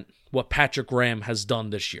complement what Patrick Graham has done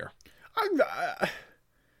this year.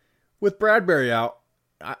 With Bradbury out,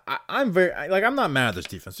 I'm not mad at this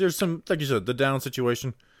defense. There's some, like you said, the down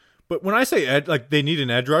situation. But when I say they need an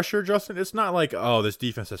edge rusher, Justin, it's not like, oh, this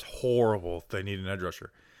defense is horrible if they need an edge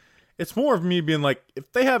rusher. It's more of me being like,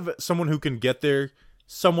 if they have someone who can get there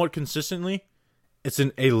somewhat consistently, it's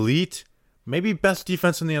an elite, maybe best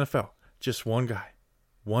defense in the NFL. Just one guy.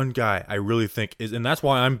 One guy I really think is, and that's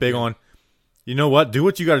why I'm big on, you know what? Do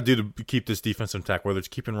what you got to do to keep this defense intact, whether it's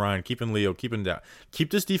keeping Ryan, keeping Leo, keeping down.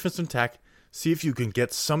 Keep this defense intact. See if you can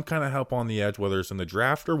get some kind of help on the edge, whether it's in the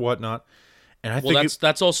draft or whatnot. And I think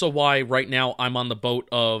that's also why right now I'm on the boat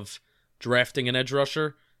of drafting an edge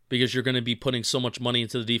rusher because you're going to be putting so much money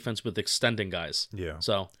into the defense with extending guys. Yeah.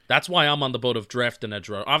 So that's why I'm on the boat of drafting edge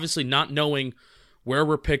rusher. Obviously not knowing where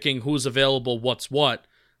we're picking, who's available, what's what,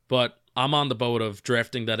 but I'm on the boat of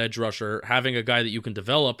drafting that edge rusher, having a guy that you can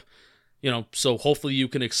develop, so hopefully you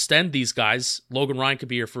can extend these guys. Logan Ryan could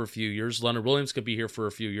be here for a few years. Leonard Williams could be here for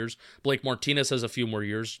a few years. Blake Martinez has a few more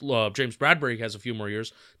years. James Bradbury has a few more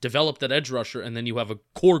years. Develop that edge rusher, and then you have a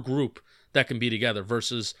core group that can be together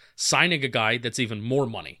versus signing a guy that's even more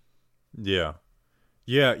money. Yeah.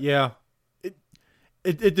 I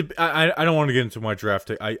don't want to get into my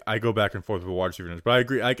draft. I go back and forth with wide receiver, but I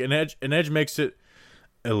agree. Like an edge makes it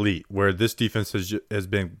elite, where this defense has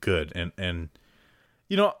been good, and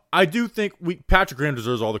I do think Patrick Graham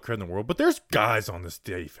deserves all the credit in the world, but there's guys on this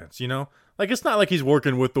defense. Like it's not like he's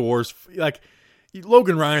working with the worst. Like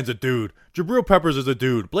Logan Ryan's a dude, Jabril Peppers is a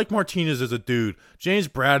dude, Blake Martinez is a dude, James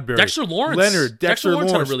Bradbury, Dexter Lawrence, Leonard, Dexter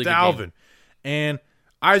Lawrence, had a really Dalvin, good game. and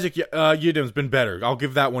Isaac Yidim's been better. I'll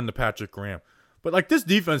give that one to Patrick Graham. But like this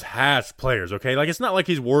defense has players, okay? Like it's not like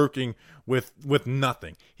he's working with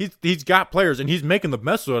nothing. He's got players and he's making the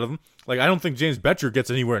best out of them. Like I don't think James Betcher gets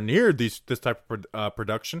anywhere near this type of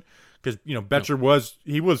production because Betcher was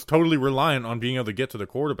totally reliant on being able to get to the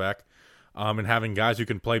quarterback, and having guys who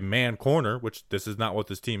can play man corner, which this is not what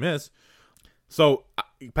this team is. So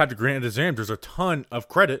Patrick Graham deserves a ton of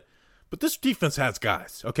credit, but this defense has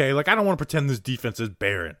guys, okay? Like I don't want to pretend this defense is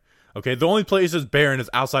barren. Okay, the only place that's barren is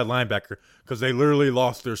outside linebacker because they literally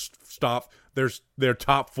lost their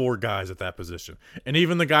top 4 guys at that position, and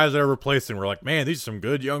even the guys that are replacing were like, man, these are some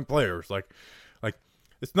good young players. Like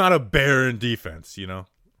it's not a barren defense,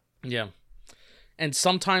 Yeah, and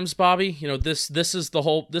sometimes, Bobby, this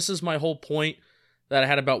is my whole point that I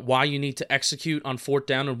had about why you need to execute on fourth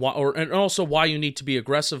down and also why you need to be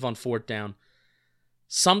aggressive on fourth down.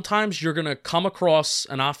 Sometimes you're gonna come across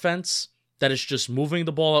an offense that is just moving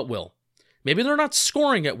the ball at will. Maybe they're not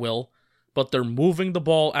scoring at will, but they're moving the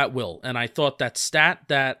ball at will. And I thought that stat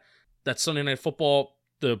that Sunday Night Football,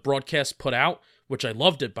 the broadcast put out, which I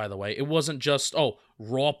loved it, by the way. It wasn't just,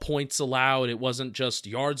 raw points allowed. It wasn't just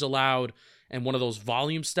yards allowed and one of those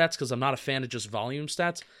volume stats, because I'm not a fan of just volume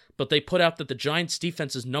stats. But they put out that the Giants'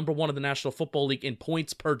 defense is number 1 in the National Football League in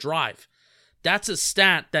points per drive. That's a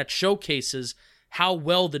stat that showcases how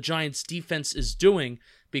well the Giants' defense is doing,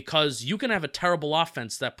 because you can have a terrible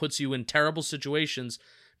offense that puts you in terrible situations,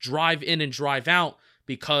 drive in and drive out,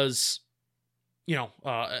 because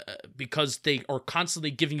they are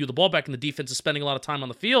constantly giving you the ball back and the defense is spending a lot of time on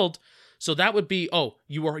the field. So that would be,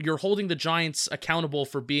 you're holding the Giants accountable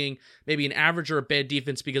for being maybe an average or a bad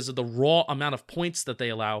defense because of the raw amount of points that they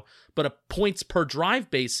allow, but a points per drive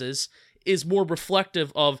basis is more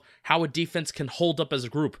reflective of how a defense can hold up as a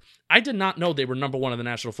group. I did not know they were number 1 in the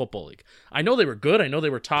National Football League. I know they were good. I know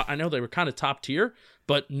they were top. I know they were kind of top tier,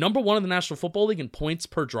 but number 1 in the National Football League in points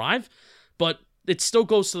per drive. But it still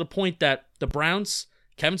goes to the point that the Browns,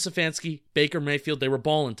 Kevin Stefanski, Baker Mayfield, they were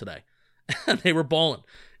balling today. They were balling.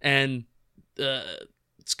 And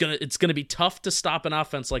it's gonna be tough to stop an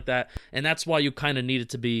offense like that, and that's why you kind of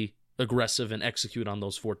needed to be aggressive and execute on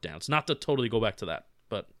those fourth downs. Not to totally go back to that,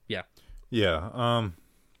 but yeah. Yeah.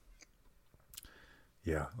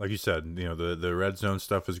 Yeah, like you said, the red zone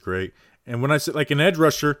stuff is great. And when I said like an edge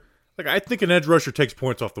rusher, like I think an edge rusher takes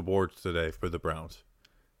points off the board today for the Browns.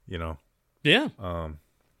 Yeah.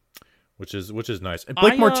 Which is nice. And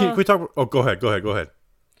Blake Martinez, can we talk? Oh, go ahead.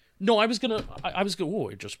 No, I was gonna. Oh,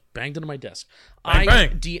 it just banged into my desk.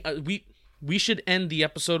 Bang. We should end the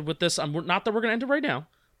episode with this. Not that we're gonna end it right now,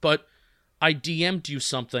 but I DM'd you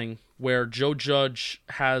something where Joe Judge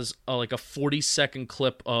has a 40-second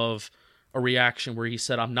clip of a reaction where he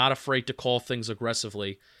said, "I'm not afraid to call things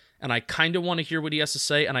aggressively," and I kind of want to hear what he has to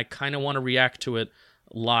say, and I kind of want to react to it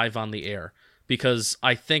live on the air because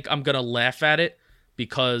I think I'm gonna laugh at it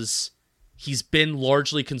because he's been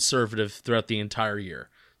largely conservative throughout the entire year.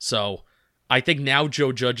 So I think now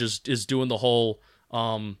Joe Judge is doing the whole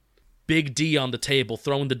big D on the table,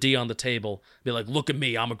 throwing the D on the table, be like, look at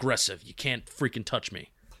me, I'm aggressive. You can't freaking touch me.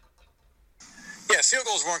 Yeah, field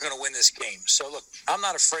goals weren't going to win this game. So, look, I'm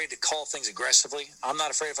not afraid to call things aggressively. I'm not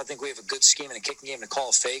afraid if I think we have a good scheme and a kicking game to call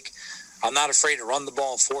a fake. I'm not afraid to run the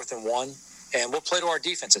ball in 4th and 1. And we'll play to our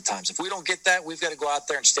defense at times. If we don't get that, we've got to go out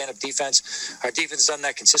there and stand up defense. Our defense has done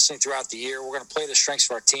that consistently throughout the year. We're going to play the strengths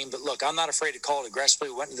of our team. But, look, I'm not afraid to call it aggressively.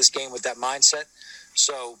 We went into this game with that mindset.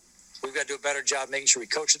 So we've got to do a better job making sure we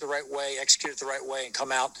coach it the right way, execute it the right way, and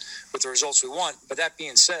come out with the results we want. But that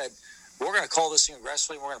being said, we're going to call this thing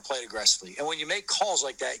aggressively, and we're going to play it aggressively. And when you make calls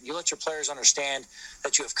like that, you let your players understand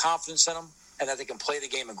that you have confidence in them and that they can play the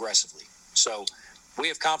game aggressively. So We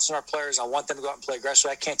have confidence in our players. I want them to go out and play aggressive.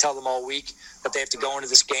 I can't tell them all week that they have to go into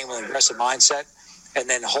this game with an aggressive mindset and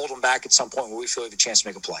then hold them back at some point where we feel we have a chance to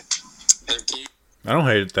make a play. I don't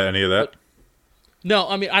hate any of that. No,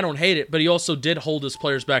 I mean, I don't hate it, but he also did hold his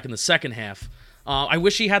players back in the second half. I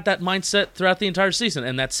wish he had that mindset throughout the entire season,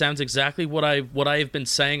 and that sounds exactly what I have been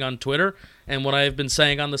saying on Twitter and what I have been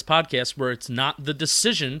saying on this podcast, where it's not the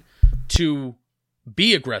decision to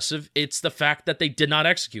be aggressive, it's the fact that they did not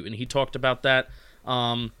execute, and he talked about that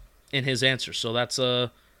in his answer. So that's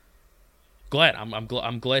glad.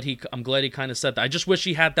 I'm glad he kind of said that. I just wish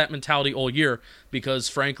he had that mentality all year, because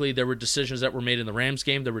frankly, there were decisions that were made in the Rams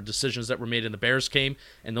game, there were decisions that were made in the Bears game,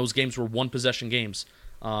 and those games were one possession games.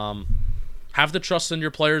 Have the trust in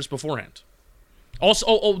your players beforehand.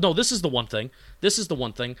 Also, no, this is the one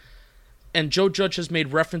thing. And Joe Judge has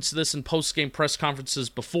made reference to this in post-game press conferences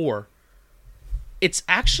before. It's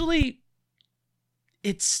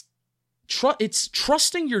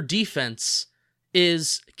trusting your defense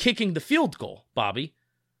is kicking the field goal, Bobby.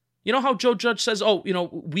 You know how Joe Judge says, do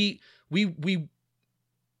you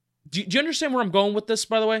understand where I'm going with this,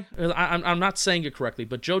 by the way? I'm not saying it correctly,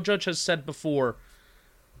 but Joe Judge has said before,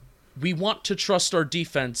 we want to trust our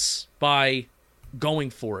defense by going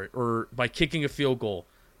for it or by kicking a field goal.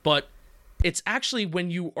 But it's actually when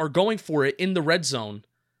you are going for it in the red zone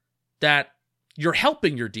that you're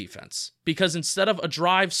helping your defense, because instead of a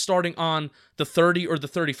drive starting on the 30 or the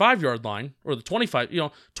 35-yard line or the 25,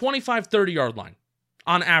 30-yard line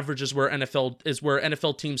on average is where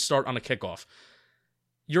NFL teams start on a kickoff.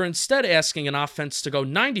 You're instead asking an offense to go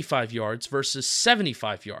 95 yards versus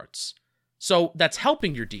 75 yards. So that's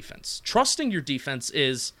helping your defense. Trusting your defense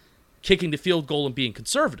is kicking the field goal and being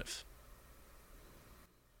conservative.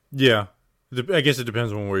 Yeah. I guess it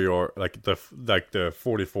depends on where you are, like the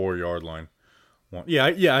 44-yard line. Yeah,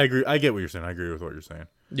 I agree. I get what you're saying. I agree with what you're saying.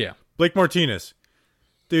 Yeah. Blake Martinez,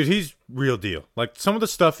 dude, he's real deal. Like, some of the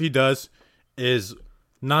stuff he does is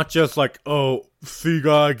not just like, oh, see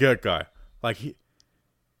guy, get guy. Like,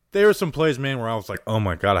 there are some plays, man, where I was like, oh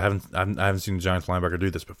my god, I haven't seen the Giants linebacker do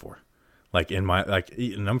this before. Like, and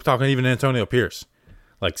I'm talking even Antonio Pierce,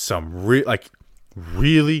 like some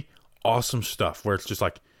really awesome stuff where it's just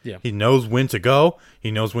like, yeah, he knows when to go, he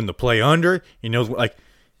knows when to play under, he knows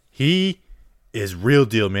he is real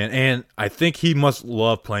deal, man. And I think he must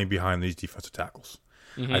love playing behind these defensive tackles.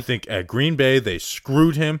 Mm-hmm. I think at Green Bay they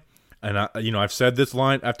screwed him, and I've said this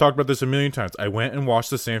line, I've talked about this a million times. I went and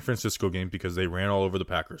watched the San Francisco game because they ran all over the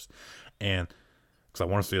Packers, and because I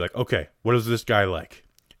want to see, like, okay, what is this guy like?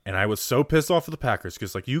 And I was so pissed off of the Packers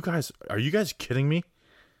because, like, are you guys kidding me?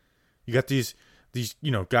 You got these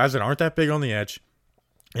guys that aren't that big on the edge,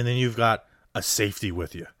 and then you've got a safety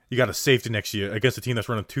with you. You got a safety next to you against a team that's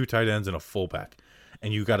running 2 tight ends and a fullback,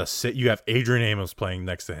 and you have Adrian Amos playing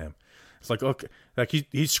next to him. It's like, okay, like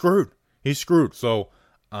he's screwed. He's screwed. So,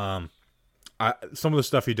 some of the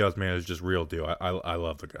stuff he does, man, is just real deal. I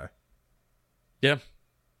love the guy. Yeah,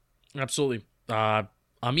 absolutely. I'm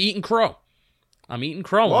eating crow. I'm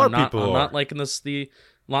not liking this.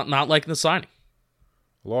 Not liking the signing.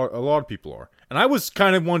 A lot of people are, and I was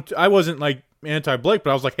kind of I wasn't like anti-Blake,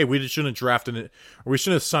 but I was like, hey, we just shouldn't have drafted it, or we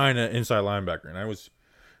shouldn't have signed an inside linebacker, and I was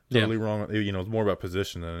totally wrong. It's more about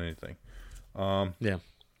position than anything. Yeah,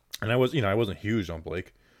 and I wasn't huge on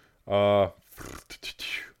Blake. Can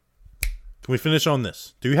we finish on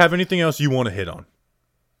this? Do you have anything else you want to hit on?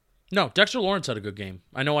 No, Dexter Lawrence had a good game.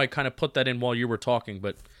 I know I kind of put that in while you were talking,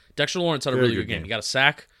 but Dexter Lawrence had a really good game. He got a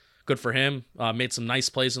sack. Good for him. Made some nice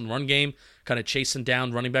plays in the run game, kind of chasing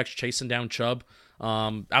down running backs, chasing down Chubb.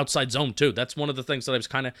 Outside zone, too. That's one of the things that I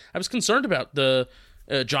was concerned about. The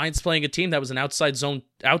Giants playing a team that was an outside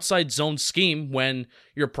zone scheme when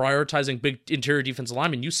you're prioritizing big interior defensive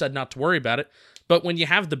linemen. You said not to worry about it. But when you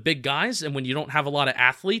have the big guys and when you don't have a lot of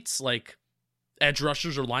athletes like edge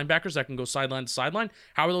rushers or linebackers that can go sideline to sideline,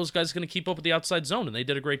 how are those guys going to keep up with the outside zone? And they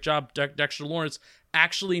did a great job. Dexter Lawrence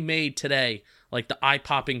actually made today like the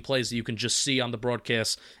eye-popping plays that you can just see on the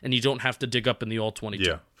broadcast and you don't have to dig up in the all-22.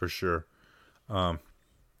 Yeah, for sure.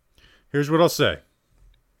 Here's what I'll say.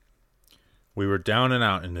 We were down and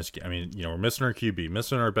out in this game. I mean, we're missing our QB,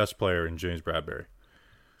 missing our best player in James Bradbury.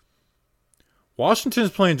 Washington's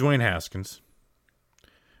playing Dwayne Haskins.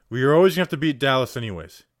 We are always going to have to beat Dallas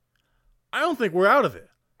anyways. I don't think we're out of it.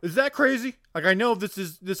 Is that crazy? Like, I know this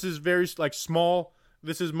is very, like, small.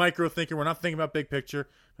 This is micro thinking. We're not thinking about big picture.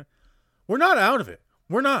 We're not out of it.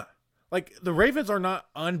 We're not. Like, the Ravens are not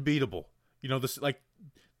unbeatable.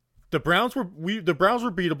 The Browns were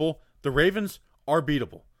beatable. The Ravens are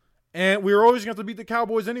beatable. And we were always going to have to beat the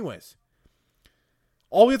Cowboys anyways.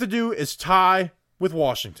 All we have to do is tie with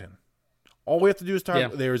Washington. All we have to do is tie.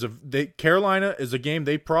 Yeah. Carolina is a game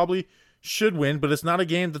they probably should win, but it's not a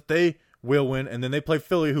game that they will win. And then they play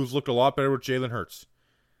Philly, who's looked a lot better with Jalen Hurts.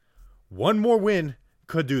 One more win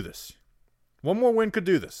could do this. One more win could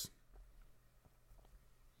do this.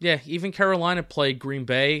 Yeah, even Carolina played Green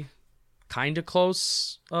Bay kind of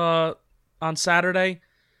close on Saturday.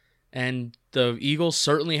 And the Eagles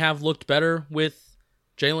certainly have looked better with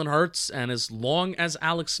Jalen Hurts. And as long as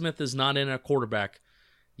Alex Smith is not in at quarterback,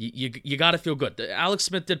 you got to feel good. Alex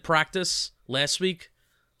Smith did practice last week,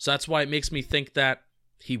 so that's why it makes me think that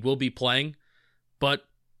he will be playing. But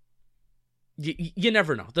you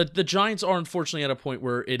never know. The Giants are unfortunately at a point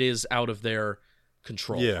where it is out of their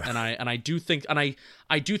control. Yeah. And I do think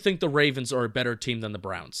the Ravens are a better team than the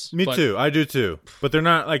Browns. Me too. I do too. But they're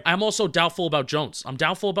not like. I'm also doubtful about Jones. I'm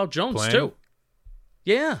doubtful about Jones too.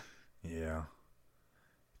 Yeah. Yeah.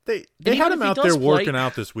 They had him out there working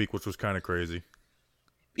out this week, which was kind of crazy.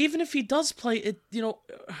 Even if he does play,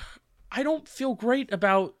 I don't feel great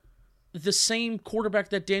about the same quarterback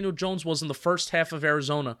that Daniel Jones was in the first half of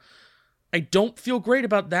Arizona. I don't feel great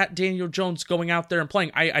about that Daniel Jones going out there and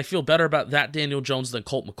playing. I feel better about that Daniel Jones than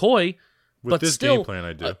Colt McCoy. With this game plan,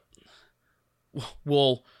 I do.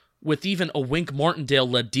 Well, with even a Wink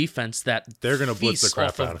Martindale-led defense that they're going to blitz the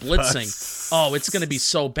crap out of blitzing. Us. Oh, it's going to be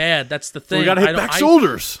so bad. That's the thing. We got to hit back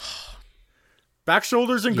shoulders. Back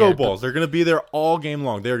shoulders and go balls. They're going to be there all game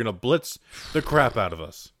long. They're going to blitz the crap out of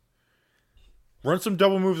us. Run some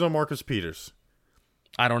double moves on Marcus Peters.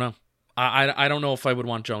 I don't know. I don't know if I would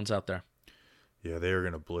want Jones out there. Yeah, they are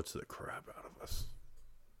going to blitz the crap out of us.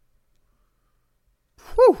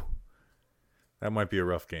 Whew. That might be a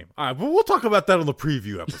rough game. All right, but we'll talk about that on the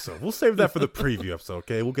preview episode. We'll save that for the preview episode,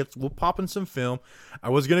 okay? We'll pop in some film. I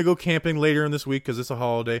was going to go camping later in this week because it's a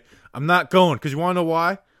holiday. I'm not going because you want to know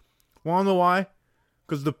why? Want to know why?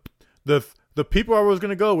 Because the people I was going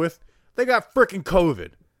to go with, they got freaking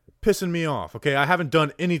COVID. Pissing me off, okay? I haven't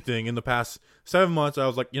done anything in the past 7 months. I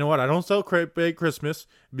was like, you know what? I don't celebrate Christmas.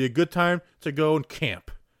 It'd be a good time to go and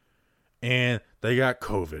camp. And they got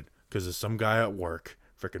COVID because of some guy at work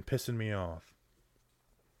freaking pissing me off.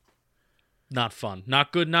 Not fun.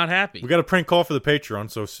 Not good, not happy. We got a prank call for the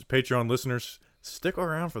Patreon, so Patreon listeners, stick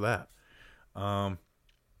around for that. All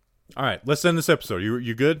right, let's end this episode.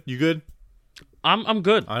 You good? You good? I'm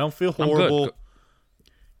good. I don't feel horrible.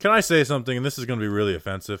 Can I say something? And this is going to be really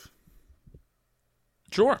offensive.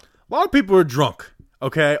 Sure. A lot of people are drunk,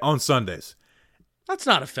 okay, on Sundays. That's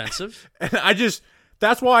not offensive. And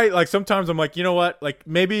that's why, like, sometimes I'm like, you know what? Like,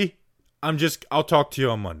 maybe I'll talk to you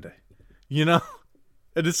on Monday. You know?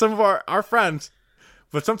 And it's some of our friends.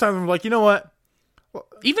 But sometimes I'm like, you know what?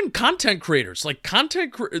 Even content creators. Like,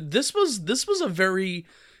 this was a very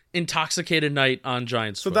intoxicated night on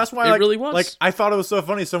Giants. So that's why it really was. Like, I thought it was so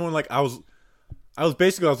funny. Someone, like, I was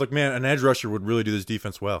like, man, an edge rusher would really do this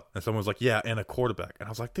defense well. And someone was like, yeah, and a quarterback. And I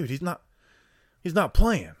was like, dude, he's not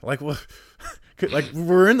playing. Like, what? Like,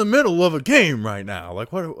 we're in the middle of a game right now.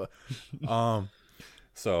 Like, what?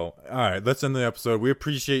 So, all right, let's end the episode. We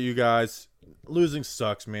appreciate you guys. Losing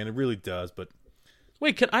sucks, man. It really does. But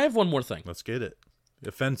wait, I have one more thing. Let's get it.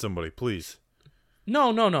 Offend somebody, please. No.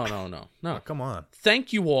 Oh, come on.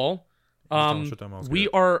 Thank you all. We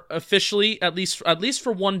are officially, at least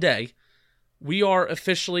for one day, we are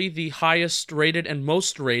officially the highest rated and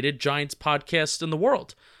most rated Giants podcast in the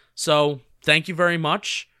world. So thank you very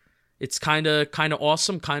much. It's kind of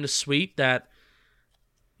awesome, kind of sweet that,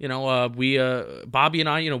 we Bobby and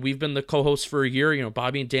I, we've been the co-hosts for a year.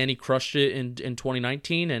 Bobby and Danny crushed it in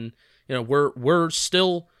 2019, and we're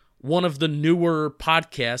still one of the newer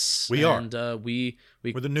podcasts. We are. And we're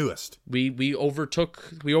the newest. We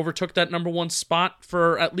overtook that number one spot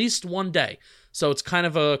for at least one day. So it's kind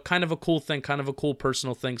of a cool thing, kind of a cool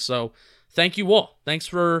personal thing. So thank you all. Thanks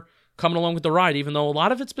for coming along with the ride, even though a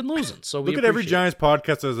lot of it's been losing. So look at every Giants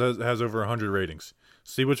podcast has over 100 ratings.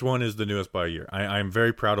 See which one is the newest by a year. I'm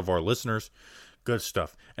very proud of our listeners. Good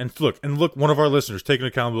stuff. And look, one of our listeners taking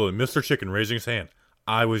accountability, Mr. Chicken raising his hand.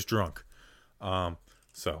 I was drunk.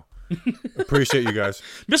 So appreciate you guys.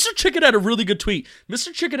 Mr. Chicken had a really good tweet.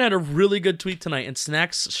 Mr. Chicken had a really good tweet tonight, and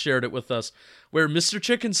Snacks shared it with us, where Mr.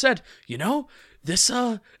 Chicken said, this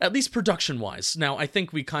at least production wise. Now I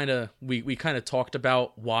think we kind of talked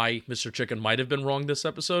about why Mr. Chicken might have been wrong this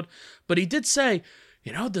episode, but he did say,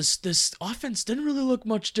 this offense didn't really look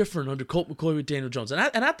much different under Colt McCoy with Daniel Jones. And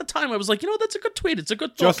at the time I was like, that's a good tweet. It's a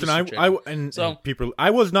good thought, Justin, I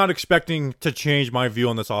was not expecting to change my view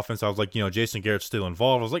on this offense. I was like, Jason Garrett's still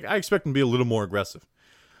involved. I was like, I expect him to be a little more aggressive.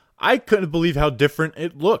 I couldn't believe how different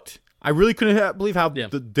it looked. I really couldn't believe how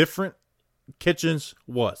the different Kitchens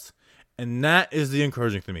was. And that is the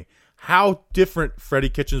encouraging to me. How different Freddie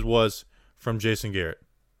Kitchens was from Jason Garrett.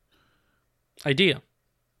 Idea.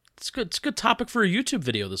 It's good. It's a good topic for a YouTube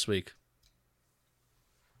video this week.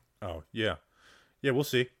 Oh yeah, we'll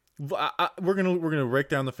see. We're gonna break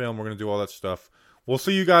down the film. We're gonna do all that stuff. We'll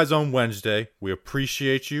see you guys on Wednesday. We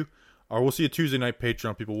appreciate you. Or we'll see you Tuesday night,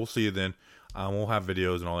 Patreon people. We'll see you then. We'll have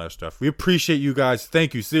videos and all that stuff. We appreciate you guys.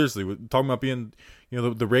 Thank you. Seriously, we're talking about being,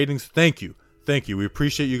 the ratings. Thank you. We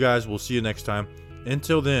appreciate you guys. We'll see you next time.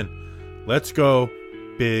 Until then, let's go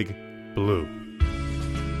Big Blue.